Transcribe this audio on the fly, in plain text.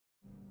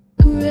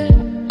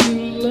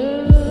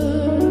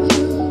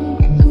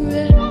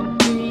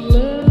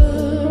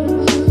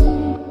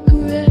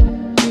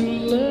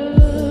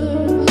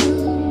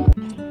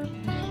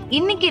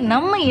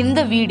நம்ம இந்த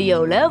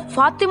வீடியோவில்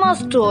ஃபாத்திமா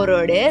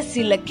ஸ்டோரோட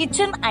சில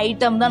கிச்சன்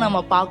ஐட்டம் தான் நம்ம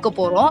பார்க்க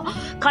போகிறோம்.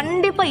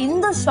 கண்டிப்பாக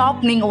இந்த ஷாப்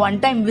நீங்கள் ஒன்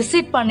டைம்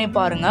விசிட் பண்ணி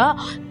பாருங்கள்.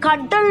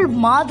 கடல்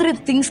மாதிரி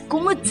திங்ஸ்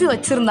குமிச்சு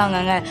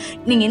வச்சுருந்தாங்கங்க.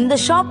 நீங்கள் இந்த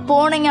ஷாப்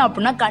போனீங்க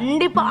அப்படின்னா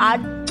கண்டிப்பாக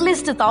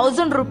அட்லீஸ்ட்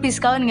 1000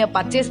 rupeesக்காக நீங்கள்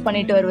பர்ச்சேஸ்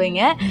பண்ணிட்டு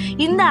வருவீங்க.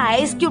 இந்த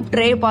ஐஸ் கியூப்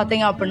ட்ரே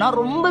பார்த்தீங்க அப்படின்னா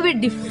ரொம்பவே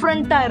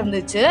டிஃப்ரெண்ட்டாக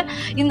இருந்துச்சு.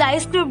 இந்த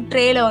ஐஸ் கியூப்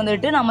ட்ரேயில்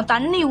வந்துட்டு நம்ம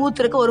தண்ணி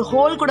ஊற்றுறதுக்கு ஒரு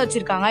ஹோல் கூட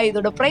வச்சுருக்காங்க.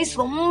 இதோட ப்ரைஸ்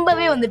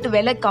ரொம்பவே வந்துட்டு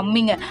விலை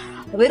கம்மிங்க.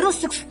 வெறும்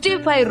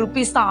 65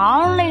 rupees தான்.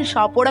 ஆன்லைன்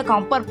ஷாப்போட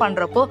கம்பேர்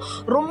பண்ணுறப்போ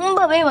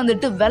ரொம்பவே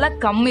வந்துட்டு விலை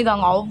கம்மி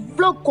தாங்க.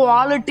 அவ்வளோ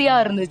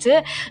குவாலிட்டியாக இருந்துச்சு.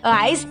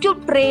 ஐஸ்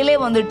கியூப் ட்ரேலே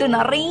வந்துட்டு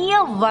நிறைய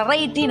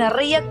வெரைட்டி,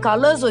 நிறைய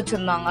கலர்ஸ்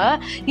வச்சுருந்தாங்க.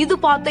 இது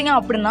பார்த்தீங்க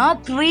அப்படின்னா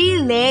 3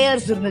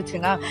 லேயர்ஸ்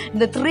இருந்துச்சுங்க.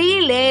 இந்த 3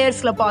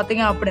 லேயர்ஸில்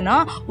பார்த்தீங்க அப்படின்னா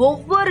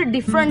ஒவ்வொரு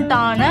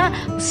டிஃப்ரெண்ட்டான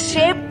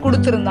ஷேப்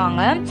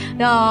கொடுத்துருந்தாங்க.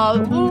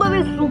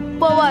 ரொம்பவே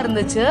சூப்பராக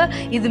இருந்துச்சு.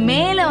 இது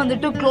மேலே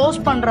வந்துட்டு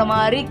க்ளோஸ் பண்ணுற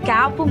மாதிரி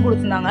கேப்பும்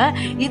கொடுத்துருந்தாங்க.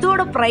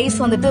 இதோட ப்ரைஸ்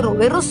வந்துட்டு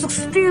வெறும்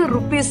 60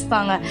 rupees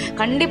தாங்க.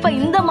 கண்டிப்பாக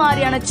இந்த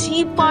மாதிரியான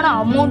சீப்பான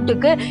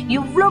அமௌண்ட்டுக்கு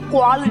இவ்வளோ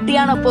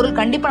குவாலிட்டியான பொருள்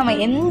கண்டிப்பாக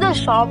நம்ம எந்த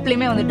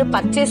ஷாப்லேயுமே வந்துட்டு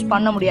பர்ச்சேஸ்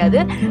பண்ண முடியாது.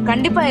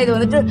 கண்டிப்பாக இது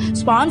வந்துட்டு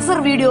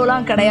ஸ்பான்சர்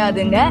வீடியோலாம்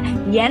கிடையாதுங்க.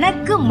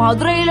 எனக்கு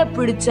மதுரையில்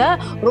பிடிச்ச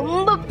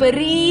ரொம்ப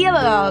பெரிய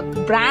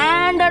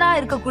பிராண்டடாக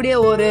இருக்கக்கூடிய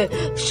ஒரு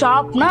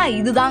ஷாப்னா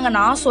இதுதாங்க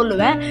நான்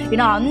சொல்லுவேன்.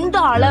 ஏன்னா அந்த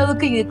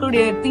அளவுக்கு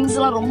இருக்கக்கூடிய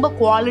திங்ஸ்லாம் ரொம்ப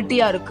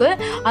குவாலிட்டியாக இருக்குது.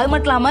 அது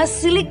மட்டும் இல்லாமல்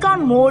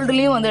சிலிக்கான்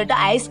மோல்டுலேயும் வந்துட்டு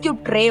ஐஸ்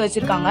கியூப் ட்ரே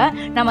வச்சுருக்காங்க.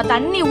 நம்ம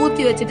தண்ணி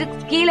ஊற்றி வச்சுட்டு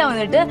கீழே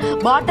வந்துட்டு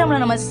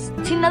பாட்டமில் நம்ம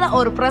சின்னதாக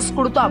ஒரு ப்ரெஸ்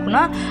கொடுத்தோம்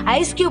அப்படின்னா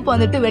ஐஸ் கியூப்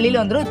வந்துட்டு வெளியில்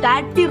வந்துடும்.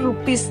 30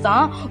 rupees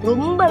தான்.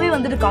 ரொம்பவே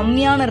வந்துட்டு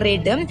கம்மியான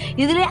ரேட்டு.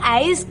 இதுலேயே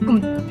ஐஸ்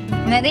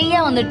நிறைய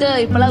வந்துட்டு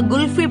இப்போலாம்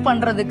குல்ஃபி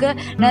பண்ணுறதுக்கு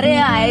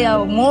நிறைய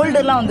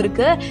மோல்டுலாம்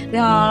வந்திருக்கு.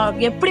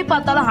 எப்படி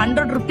பார்த்தாலும்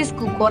 100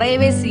 rupeesக்கு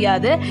குறையவே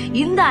செய்யாது.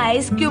 இந்த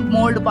ஐஸ் கியூப்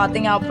மோல்டு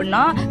பார்த்தீங்க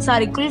அப்படின்னா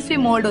குல்ஃபி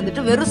மோல்டு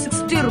வந்துட்டு வெறும்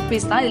 60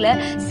 rupees தான்.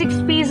 இதில்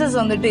 6 pieces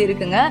வந்துட்டு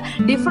இருக்குங்க.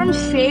 டிஃப்ரெண்ட்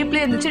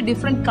ஷேப்லேயே இருந்துச்சு,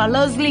 டிஃப்ரெண்ட்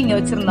கலர்ஸ்லேயும் இங்கே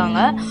வச்சுருந்தாங்க.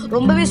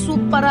 ரொம்பவே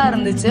சூப்பராக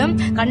இருந்துச்சு.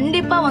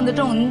 கண்டிப்பாக வந்துட்டு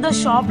இந்த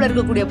ஷாப்பில்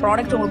இருக்கக்கூடிய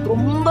ப்ராடக்ட் உங்களுக்கு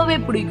ரொம்பவே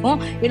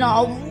பிடிக்கும். ஏன்னா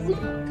அவ்வளோ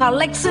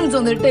கலெக்ஷன்ஸ்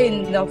வந்துட்டு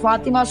இந்த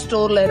ஃபாத்திமா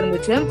ஸ்டோரில்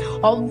இருந்துச்சு.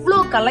 அவ்வளோ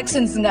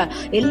கலெக்ஷன்ஸுங்க.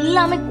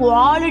 எல்லாமே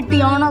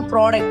குவாலிட்டியான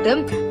ப்ராடக்ட்டு.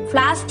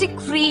 பிளாஸ்டிக்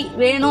ஃப்ரீ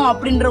வேணும்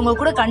அப்படின்றவங்க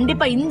கூட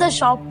கண்டிப்பாக இந்த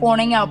ஷாப்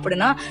போனீங்க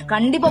அப்படின்னா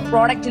கண்டிப்பாக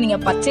ப்ராடக்ட்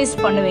நீங்கள் பர்ச்சேஸ்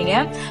பண்ணுவீங்க.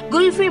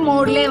 குல்ஃபி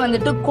மோட்லேயே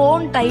வந்துட்டு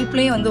கோன்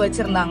டைப்லேயும் வந்து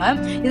வச்சுருந்தாங்க.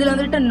 இதில்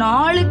வந்துட்டு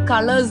 4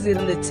 கலர்ஸ்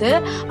இருந்துச்சு.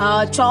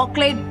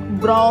 சாக்லேட்,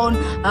 ப்ரௌன்,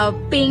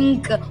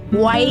 பிங்க்,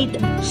 ஒயிட்,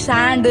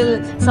 சாண்டில்,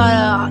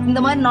 இந்த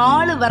மாதிரி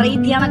 4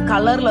 வெரைட்டியான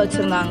கலரில்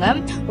வச்சுருந்தாங்க.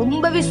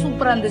 ரொம்பவே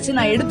சூப்பராக இருந்துச்சு.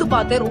 நான் எடுத்து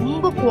பார்த்தேன்.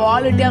 ரொம்ப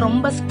குவாலிட்டியாக,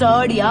 ரொம்ப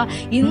ஸ்டர்டியாக,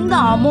 இந்த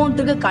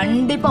அமௌண்ட்டுக்கு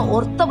கண்டிப்பாக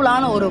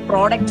ஒர்த்தபிளான ஒரு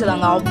ப்ராடக்ட்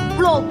தாங்க.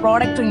 அவ்வளோ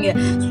ப்ராடக்ட் இங்கே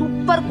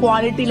சூப்பர்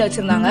குவாலிட்டியில்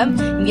வச்சுருந்தாங்க.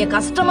 இங்கே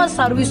கஸ்டமர்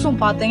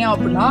சர்வீஸும் பார்த்தீங்க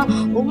அப்படின்னா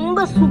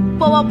ரொம்ப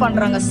சூப்பராக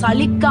பண்ணுறாங்க.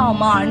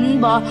 சலிக்காமல்,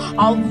 அன்பாக,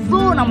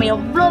 அவ்வளோ நம்ம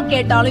எவ்வளோ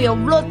கேட்டாலும்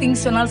எவ்வளோ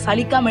திங்ஸ் வேணாலும்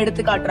சலிக்காமல்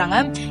எடுத்து காட்டுறாங்க.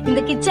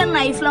 இந்த கிச்சன்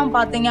நைஃப்லாம்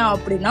பார்த்தீங்க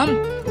அப்படின்னா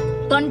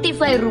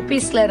 25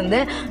 rupeesல இருந்து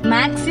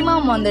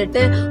மேக்ஸிமம்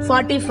வந்துட்டு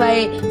 45,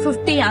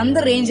 50 அந்த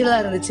ரேஞ்சில்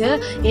தான் இருந்துச்சு.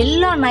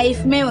 எல்லா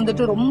நைஃபுமே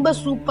வந்துட்டு ரொம்ப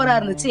சூப்பராக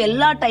இருந்துச்சு.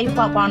 எல்லா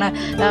டைப்பான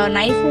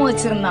நைஃபும்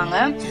வச்சுருந்தாங்க.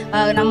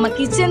 நம்ம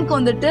கிச்சனுக்கு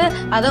வந்துட்டு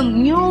அதை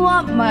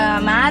நியூவாக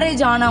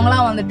மேரேஜ்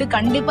ஆனவங்களாம் வந்துட்டு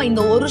கண்டிப்பாக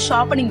இந்த ஒரு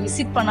ஷாப்பை நீங்கள்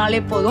விசிட்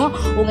பண்ணாலே போதும்.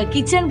 உங்கள்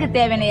கிச்சனுக்கு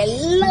தேவையான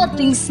எல்லா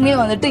திங்ஸுமே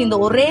வந்துட்டு இந்த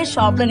ஒரே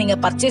ஷாப்பில்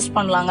நீங்கள் பர்ச்சேஸ்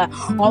பண்ணலாங்க.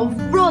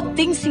 அவ்வளோ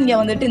திங்ஸ் இங்கே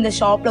வந்துட்டு இந்த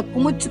ஷாப்பில்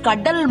குமிச்சு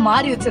கடல்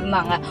மாதிரி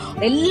வச்சுருந்தாங்க.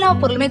 எல்லா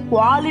பொருளுமே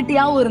குவாலிட்டியாக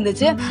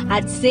இருந்துச்சு.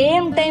 அட்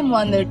சேம் டைம்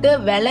வந்துட்டு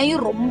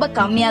விலையும் ரொம்ப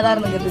கம்மியாக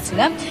தான்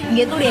இருந்துச்சுங்க. இங்க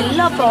இருக்கக்கூடிய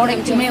எல்லா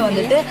ப்ராடக்ட்டுமே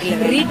வந்துட்டு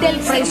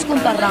ரீட்டைல்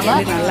பிரைஸ்க்கும் தர்றாங்க,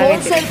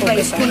 ஹோல்சேல்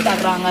பிரைஸ்க்கும்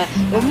தர்றாங்க.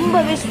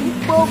 ரொம்பவே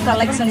சூப்பர்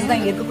கலெக்ஷன்ஸ் தான்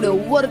இங்க இருக்கக்கூடிய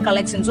ஒவ்வொரு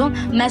கலெக்ஷன்ஸும்.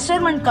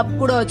 மெஷர்மெண்ட்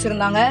கப் கூட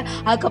வச்சிருந்தாங்க.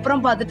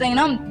 அதுக்கப்புறம்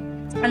பார்த்துட்டீங்கன்னா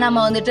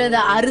நம்ம வந்துட்டு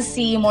இந்த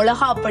அரிசி,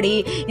 மிளகாப்பொடி,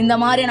 இந்த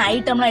மாதிரியான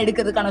ஐட்டம்லாம்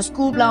எடுக்கிறதுக்கான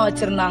ஸ்கூப்லாம்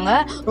வச்சுருந்தாங்க.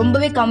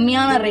 ரொம்பவே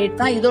கம்மியான ரேட்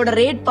தான். இதோட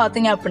ரேட்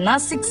பார்த்தீங்க அப்படின்னா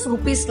 6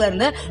 rupeesல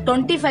இருந்து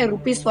 25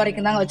 rupees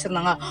வரைக்கும் தாங்க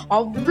வச்சுருந்தாங்க.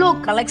 அவ்வளோ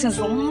கலெக்ஷன்ஸ்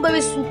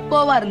ரொம்பவே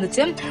சூப்பராக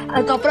இருந்துச்சு.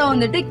 அதுக்கப்புறம்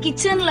வந்துட்டு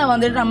கிச்சனில்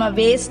வந்துட்டு நம்ம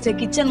வேஸ்ட்டு,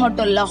 கிச்சன்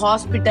மட்டும் இல்லை,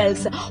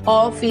 ஹாஸ்பிட்டல்ஸ்,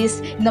 ஆஃபீஸ்,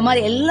 இந்த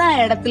மாதிரி எல்லா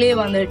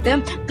இடத்துலையும் வந்துட்டு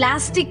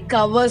பிளாஸ்டிக்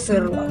கவர்ஸ்,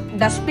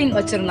 டஸ்ட்பின்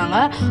வச்சுருந்தாங்க.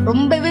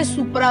 ரொம்பவே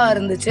சூப்பராக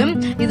இருந்துச்சு.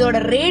 இதோட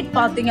ரேட்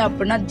பார்த்தீங்க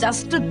அப்படின்னா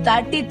ஜஸ்ட்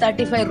 35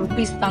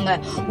 rupees தாங்க.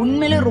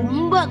 உண்மையிலே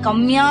ரொம்ப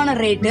கம்மியான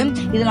ரேட்டு.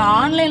 இதில்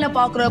ஆன்லைனில்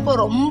பார்க்குறப்போ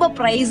ரொம்ப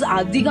ப்ரைஸ்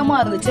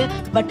அதிகமாக இருந்துச்சு.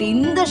 பட்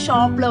இந்த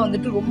ஷாப்பில்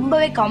வந்துட்டு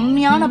ரொம்பவே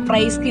கம்மியான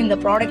ப்ரைஸ்க்கு இந்த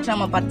ப்ராடக்ட்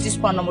நம்ம பர்ச்சேஸ்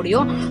பண்ண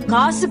முடியும்.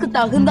 காசுக்கு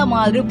தகுந்த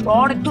மாதிரி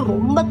ப்ராடக்ட்டும்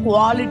ரொம்ப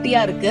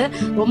குவாலிட்டியாக இருக்குது.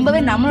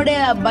 ரொம்பவே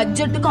நம்மளுடைய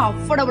பட்ஜெட்டுக்கும்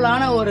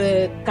அஃபோர்டபுளான ஒரு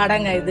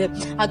கடைங்க இது.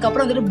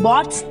 அதுக்கப்புறம் வந்துட்டு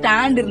பாட்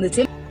ஸ்டாண்ட்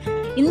இருந்துச்சு.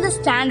 இந்த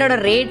ஸ்டாண்டோட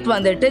ரேட்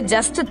வந்துட்டு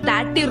ஜஸ்ட்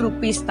 30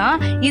 rupees தான்.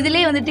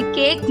 இதுலேயே வந்துட்டு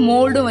கேக்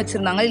மோல்டும்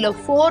வச்சுருந்தாங்க. இதில்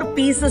 4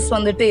 pieces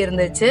வந்துட்டு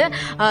இருந்துச்சு.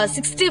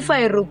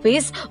 65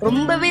 rupees.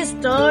 ரொம்பவே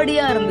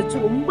ஸ்டர்டியாக இருந்துச்சு,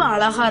 ரொம்ப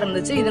அழகாக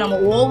இருந்துச்சு. இது நம்ம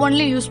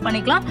ஓவன்லேயும் யூஸ்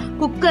பண்ணிக்கலாம்,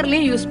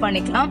 குக்கர்லேயும் யூஸ்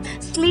பண்ணிக்கலாம்.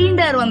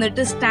 சிலிண்டர்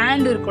வந்துட்டு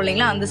ஸ்டாண்ட் இருக்கும்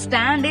இல்லைங்களா, அந்த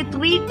ஸ்டாண்டே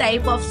 3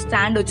 type ஆஃப்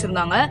ஸ்டாண்ட்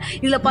வச்சுருந்தாங்க.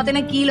 இதில்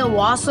பார்த்தீங்கன்னா கீழே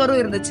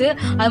வாஷரும் இருந்துச்சு,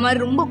 அது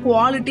மாதிரி ரொம்ப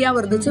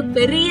குவாலிட்டியாகவும் இருந்துச்சு.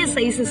 பெரிய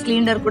சைஸ்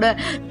சிலிண்டர் கூட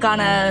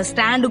கான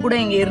ஸ்டாண்டு கூட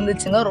இங்கே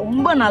இருந்துச்சுங்க.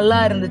 ரொம்ப நல்லா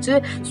இருந்துச்சு,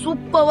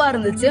 சூப்பராக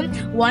இருந்துச்சு.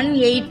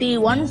 180,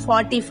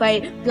 145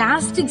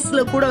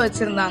 பிளாஸ்டிக்ஸில் கூட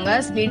வச்சுருந்தாங்க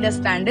சிலிண்டர்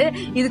ஸ்டாண்டு.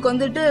 இதுக்கு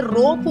வந்துட்டு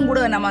ரோப்பும்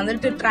கூட நம்ம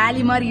வந்துட்டு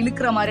ட்ராலி மாதிரி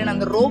இழுக்கிற மாதிரியான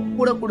அந்த ரோப்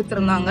கூட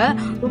கொடுத்துருந்தாங்க.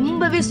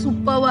 ரொம்பவே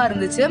சூப்பராக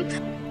இருந்துச்சு.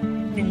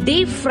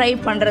 டீப் ஃப்ரை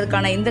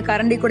பண்ணுறதுக்கான இந்த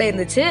கரண்டி கூட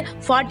இருந்துச்சு.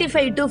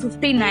 45 to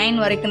 59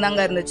 வரைக்கும்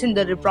தாங்க இருந்துச்சு.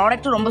 இந்த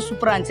ப்ராடக்ட் ரொம்ப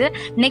சூப்பராக இருந்துச்சு.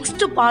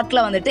 நெக்ஸ்ட்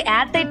பார்ட்டில் வந்துட்டு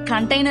ஏர்டைட்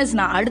கண்டெய்னர்ஸ்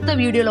நான் அடுத்த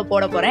வீடியோவில்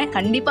போட போகிறேன்.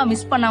 கண்டிப்பாக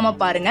மிஸ் பண்ணாமல்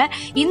பாருங்கள்.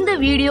 இந்த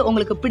வீடியோ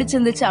உங்களுக்கு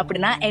பிடிச்சிருந்துச்சு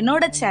அப்படின்னா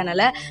என்னோட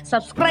சேனலை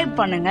சப்ஸ்கிரைப்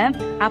பண்ணுங்கள்.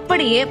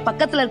 அப்படியே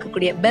பக்கத்தில்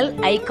இருக்கக்கூடிய பெல்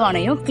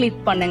ஐக்கானையும்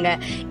கிளிக்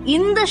பண்ணுங்கள்.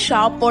 இந்த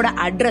ஷாப்போட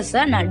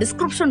அட்ரஸை நான்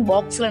டிஸ்கிரிப்ஷன்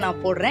பாக்ஸில்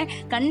நான் போடுறேன்.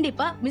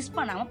 கண்டிப்பாக மிஸ்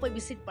பண்ணாமல் போய்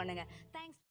விசிட் பண்ணுங்கள். தேங்க்ஸ்.